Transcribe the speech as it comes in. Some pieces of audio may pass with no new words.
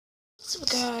So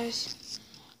guys,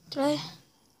 today,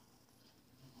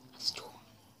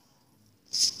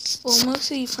 well,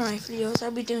 mostly for my videos,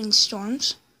 I'll be doing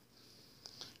storms.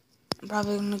 I'm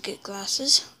probably gonna get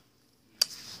glasses.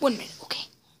 1 minute, okay.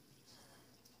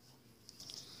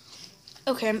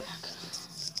 Okay, I'm back.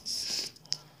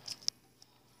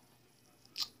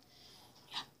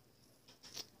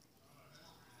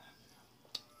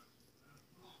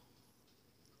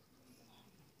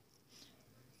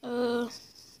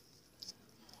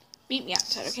 Meet me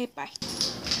outside, okay? Bye.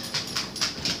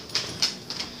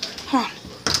 Hold on.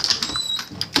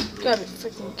 You gotta be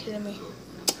freaking kidding me.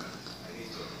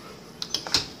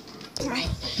 Come on.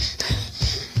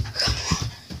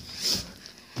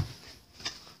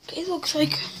 Okay, looks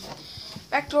like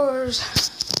back door's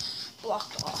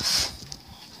blocked off.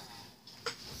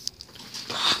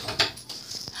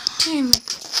 I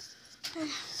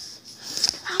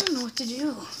don't know what to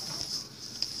do.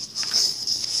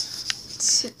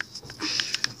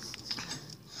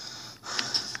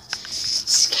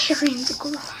 It's scary in the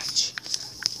garage.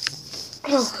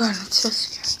 Oh god, it's so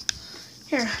scary.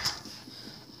 Here.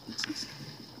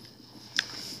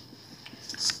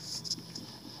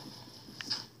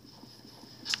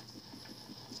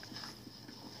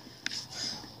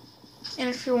 And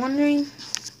if you're wondering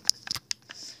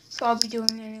if I'll be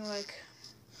doing any like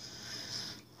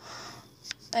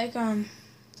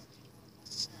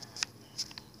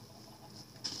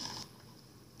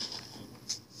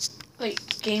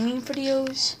gaming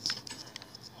videos,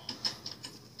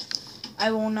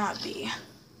 I will not be.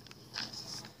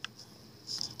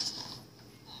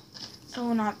 I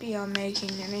will not be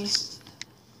making any.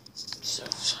 So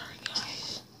sorry,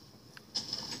 guys.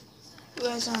 You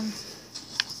guys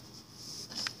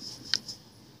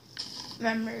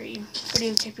memory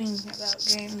videotaping about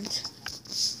games.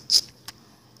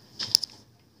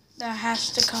 That has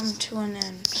to come to an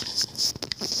end.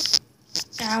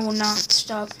 And I will not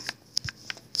stop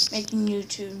making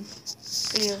YouTube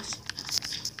videos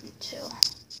until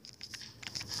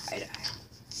I die.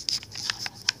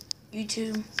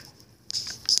 YouTube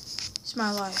is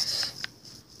my life.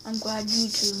 I'm glad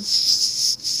YouTube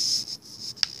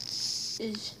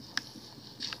is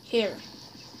here.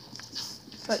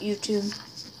 But YouTube,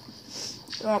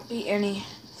 there won't be any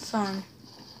fun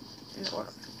in the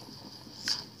world.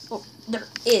 Well, there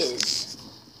is,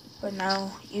 but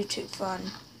no YouTube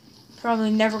fun.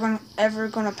 Probably never ever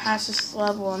gonna pass this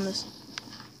level on this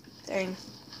thing.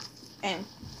 And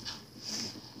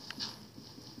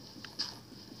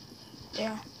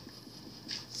yeah.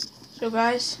 So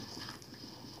guys,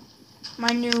 my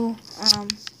new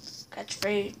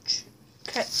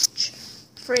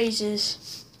catchphrase is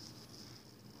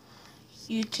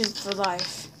YouTube for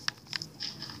life.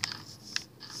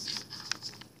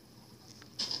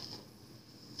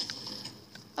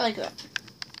 I like that.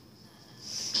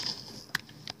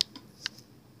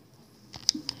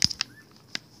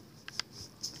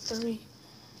 Three,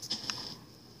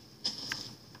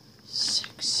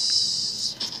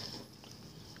 6, 12.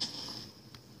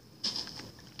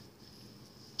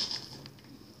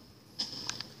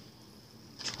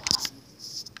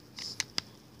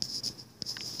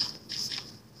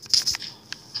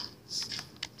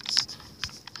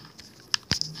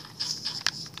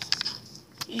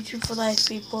 YouTube for life,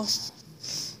 people.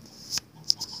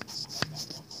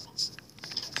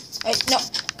 Hey, no.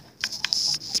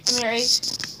 Come here,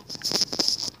 eggs.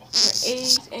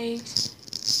 Eggs.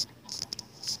 Yes.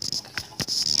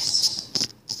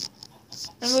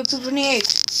 I'm gonna poop in the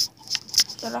eggs.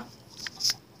 Shut up.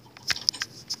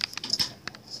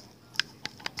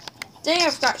 Dang,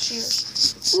 I've got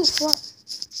shears. Ooh, what?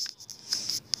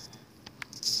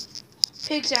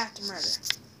 Pigs after murder.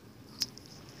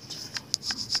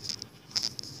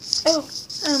 Oh,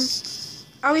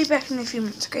 I'll be back in a few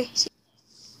minutes, okay? See.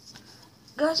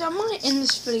 Guys, I'm gonna end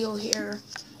this video here.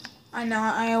 I know,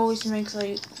 I always make,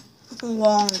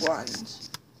 long ones.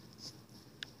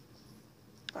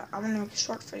 But I'm gonna make a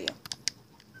short video.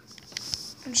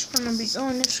 I'm just gonna be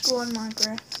going to school in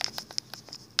Minecraft.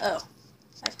 Oh,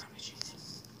 I promise you.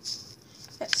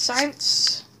 That's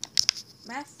science,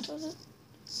 math, was it?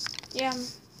 Yeah,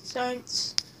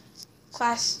 science,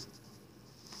 class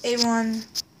A1,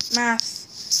 math,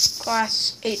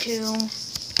 class A2,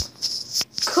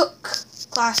 cook,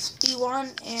 class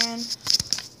B1, and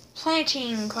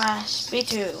planting, class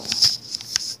B2.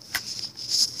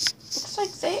 Looks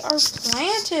like they are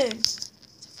planted.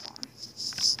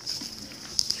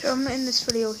 So I'm gonna end this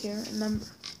video here. Remember,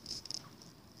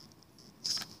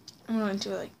 I'm going to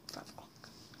 5 o'clock.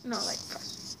 No,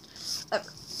 5.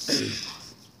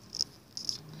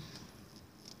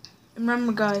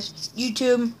 Remember, guys,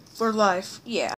 YouTube for life. Yeah.